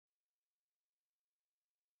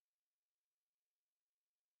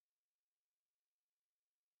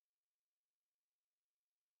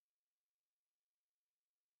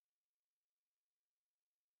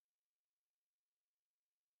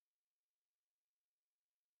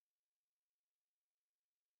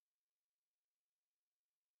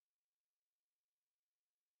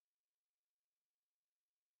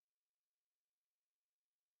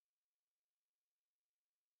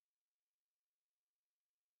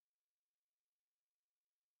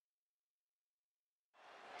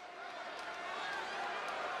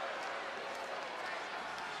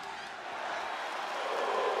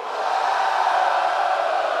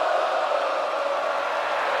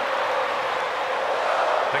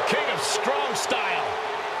The king of strong style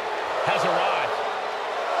has arrived.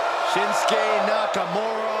 Shinsuke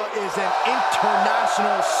Nakamura is an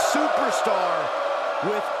international superstar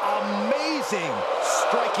with amazing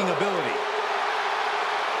striking ability.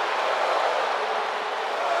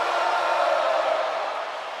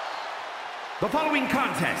 The following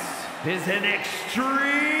contest is an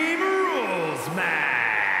Extreme Rules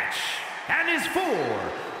match and is for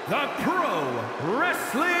the Pro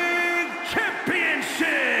Wrestling Championship.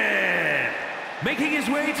 Making his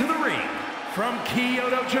way to the ring from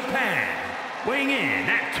Kyoto, Japan, weighing in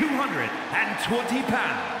at 220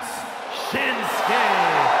 pounds, Shinsuke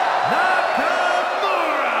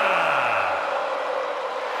Nakamura.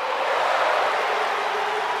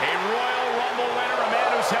 A Royal Rumble winner, a man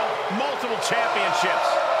who's held multiple championships.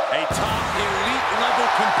 A top elite level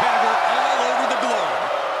competitor all over the globe.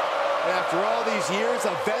 After all these years,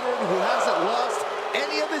 a veteran who hasn't lost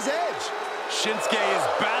any of his edge. Shinsuke is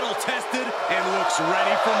battle tested and looks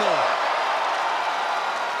ready for more.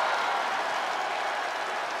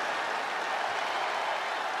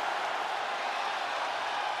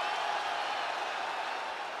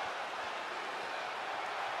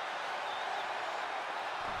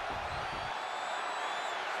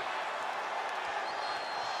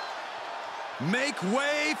 Make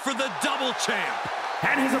way for the double champ.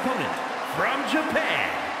 And his opponent from Japan,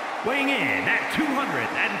 weighing in at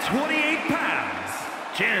 228 pounds,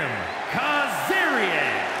 Jim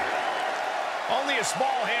Kazarian. Only a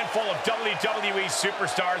small handful of WWE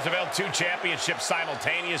superstars have held two championships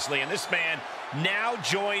simultaneously, and this man now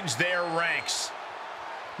joins their ranks.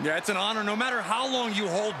 Yeah, it's an honor no matter how long you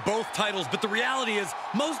hold both titles, but the reality is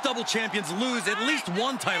most double champions lose at least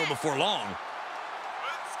one title before long.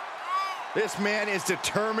 This man is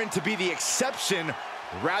determined to be the exception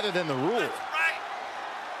rather than the rule.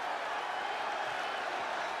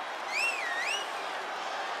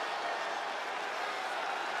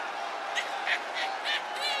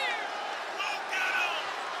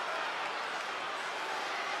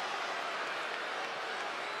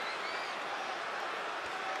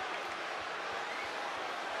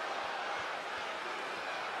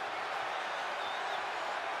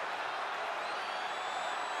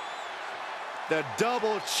 The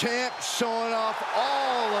double champ showing off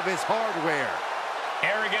all of his hardware.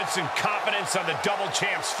 Arrogance and confidence on the double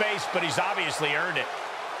champ's face, but he's obviously earned it.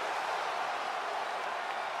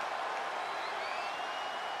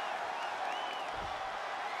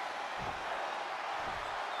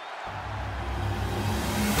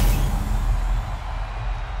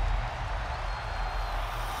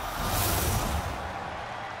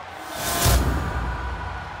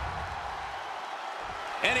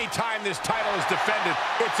 Anytime this title is defended,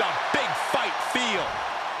 it's a big fight feel.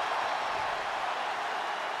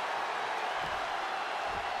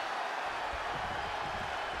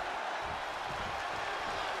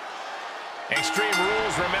 Extreme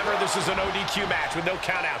Rules, remember this is an ODQ match with no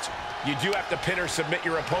countouts. You do have to pin or submit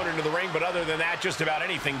your opponent to the ring, but other than that, just about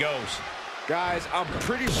anything goes. Guys, I'm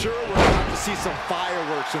pretty sure we're going to have to see some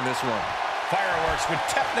fireworks in this one. Fireworks would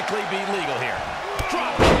technically be legal here.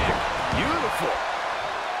 Drop kick. Beautiful.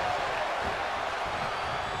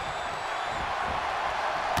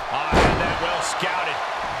 And that well scouted.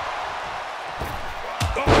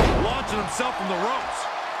 Oh, launching himself from the ropes.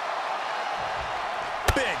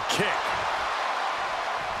 Big kick.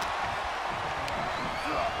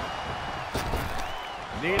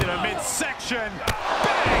 Needed a midsection.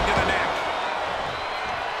 Bang to the neck.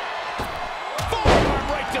 Forearm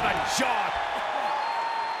right to the jaw.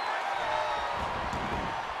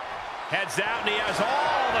 Heads out, and he has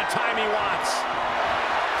all the time he wants.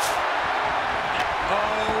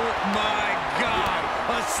 Oh, my God.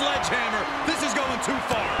 A sledgehammer. This is going too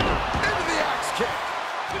far. Into the axe kick.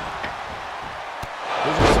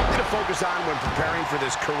 There's something to focus on when preparing for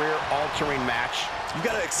this career-altering match. You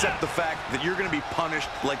got to accept the fact that you're going to be punished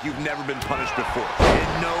like you've never been punished before, and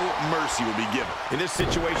no mercy will be given. In this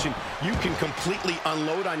situation, you can completely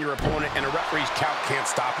unload on your opponent, and a referee's count can't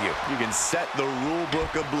stop you. You can set the rule book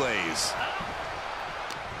ablaze.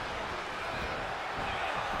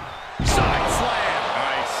 Side slam.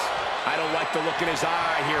 Nice. I don't like the look in his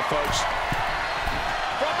eye here, folks.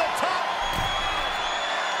 From the top.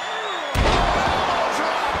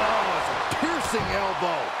 Oh, it's a piercing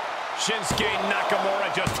elbow. Shinsuke Nakamura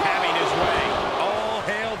just having his way. All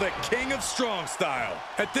hail the king of strong style.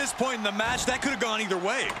 At this point in the match, that could have gone either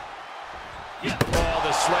way. Oh,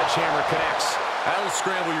 the sledgehammer connects. That'll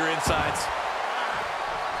scramble your insides.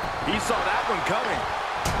 He saw that one coming.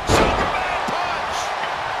 Superman punch!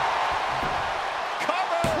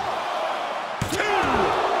 Cover! 2!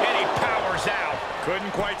 And he powers out.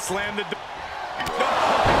 Couldn't quite slam the door.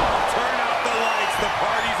 Turn out the lights. The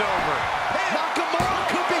party's over. Nakamura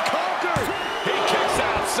could be conquered. He kicks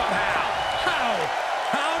out somehow.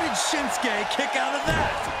 How did Shinsuke kick out of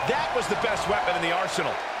that? That was the best weapon in the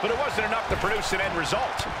arsenal, but it wasn't enough to produce an end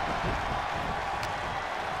result.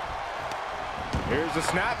 Here's the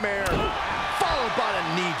snapmare, followed by a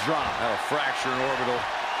knee drop. That'll fracture an orbital.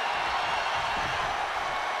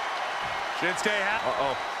 Shinsuke,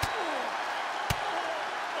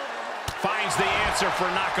 Finds the answer for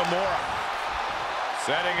Nakamura.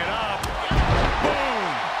 setting it up. Boom!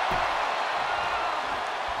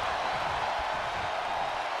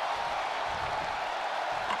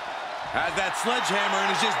 Has that sledgehammer and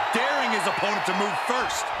is just daring his opponent to move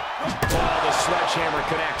first. Oh, the sledgehammer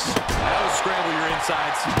connects. That'll scramble your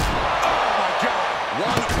insides. Oh, my God.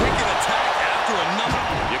 One wicked attack after another.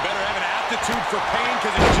 You better have an aptitude for pain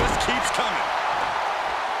because it just keeps coming.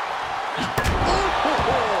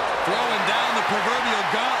 Throwing down the proverbial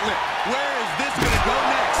gauntlet. Where is this going to go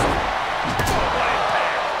next? Oh, what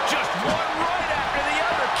impact. Just one right after the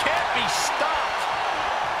other. Can't be stopped.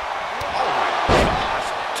 Oh my gosh,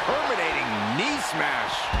 terminating knee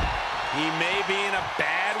smash. He may be in a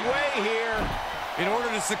bad way here. In order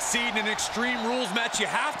to succeed in an Extreme Rules match, you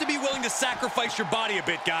have to be willing to sacrifice your body a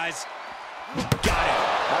bit, guys. Got it.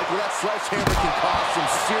 Michael, that sledgehammer can cause some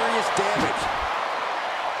serious damage.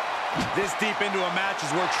 This deep into a match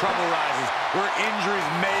is where trouble rises, where injuries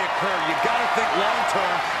may occur. You've got to think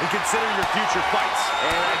long-term and consider your future fights.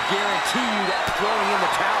 And I guarantee you that throwing in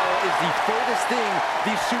the towel is the furthest thing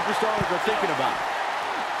these superstars are thinking about.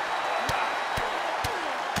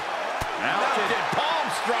 Mounted palm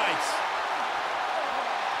strikes.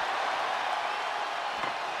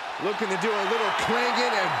 Looking to do a little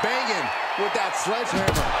clanging and banging with that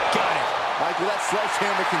sledgehammer. Got it. Michael, that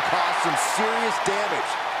sledgehammer can cause some serious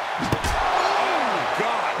damage. Oh,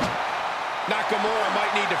 God. Nakamura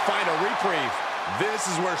might need to find a reprieve. This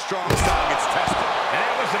is where strong style gets tested. And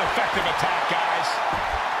that was an effective attack, guys.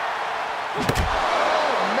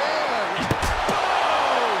 Oh, man.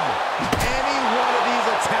 Boom! Any one of these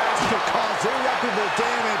attacks could cause irreparable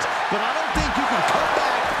damage, but I don't think you can come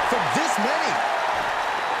back from this many.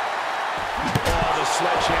 Oh, the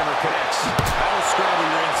sledgehammer connects. That'll scramble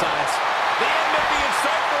your insides. The end may be in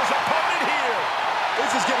sight for his opponent here.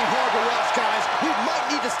 This is getting hard to watch, guys. We might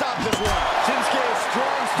need to stop this one. Shinsuke's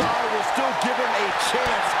strong style will still give him a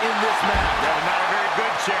chance in this match. Yeah, but not a very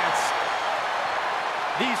good chance.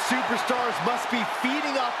 These superstars must be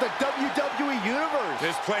feeding off the WWE Universe.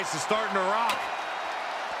 This place is starting to rock.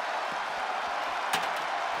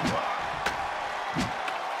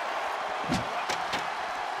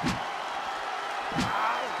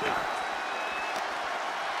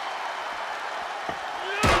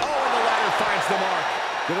 The mark.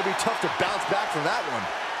 Gonna be tough to bounce back from that one.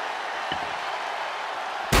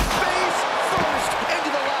 Face first into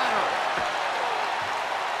the ladder.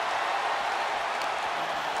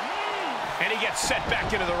 And he gets set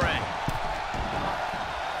back into the ring.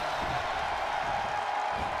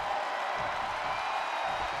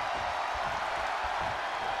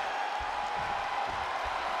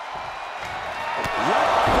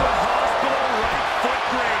 Left foot hospital, right foot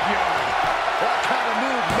graveyard. That kind of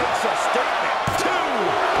move makes a statement.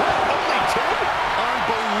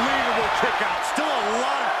 Unbelievable kick out. Still a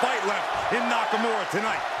lot of fight left in Nakamura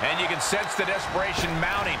tonight. And you can sense the desperation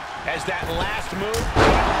mounting as that last move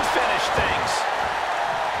couldn't finish things.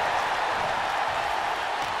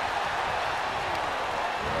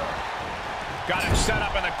 Got him set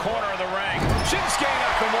up in the corner of the ring. Shinsuke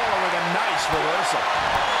Nakamura with a nice reversal.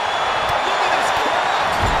 Look at this crowd.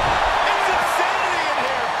 It's insanity in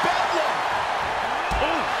here. Bedlam.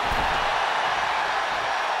 Ooh.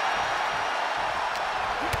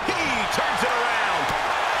 He turns it around.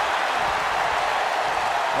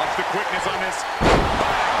 Watch the quickness on this.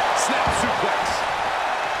 Bang! Snap suplex.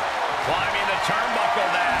 Climbing the turnbuckle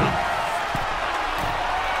now.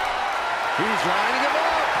 He's lining him up.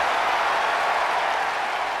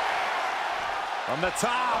 From the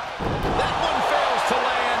top. That one fails to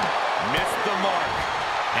land. Missed the mark.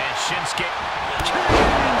 And Shinsuke.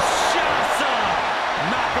 Kinshasa!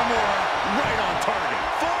 Nakamura right on target.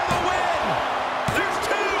 For the win. There's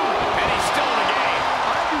two. And he's still in the game.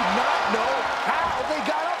 I do not know how they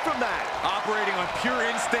got up from that. Operating on pure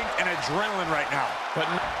instinct and adrenaline right now.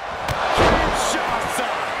 But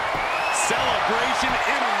Kinshasa! Celebration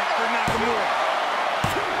imminent for Nakamura.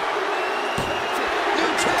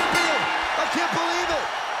 New champion. I can't believe it.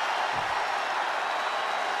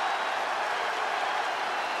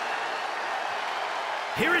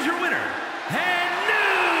 Here is your winner, and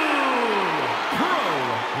new Pro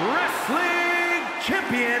Wrestling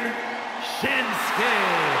Champion, Shinsuke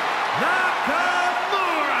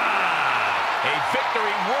Nakamura. A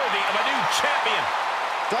victory worthy of a new champion.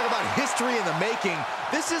 Talk about history in the making.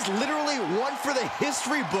 This is literally one for the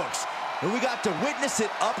history books. And we got to witness it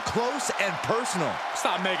up close and personal.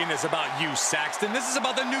 Stop making this about you, Saxton. This is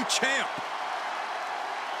about the new champ.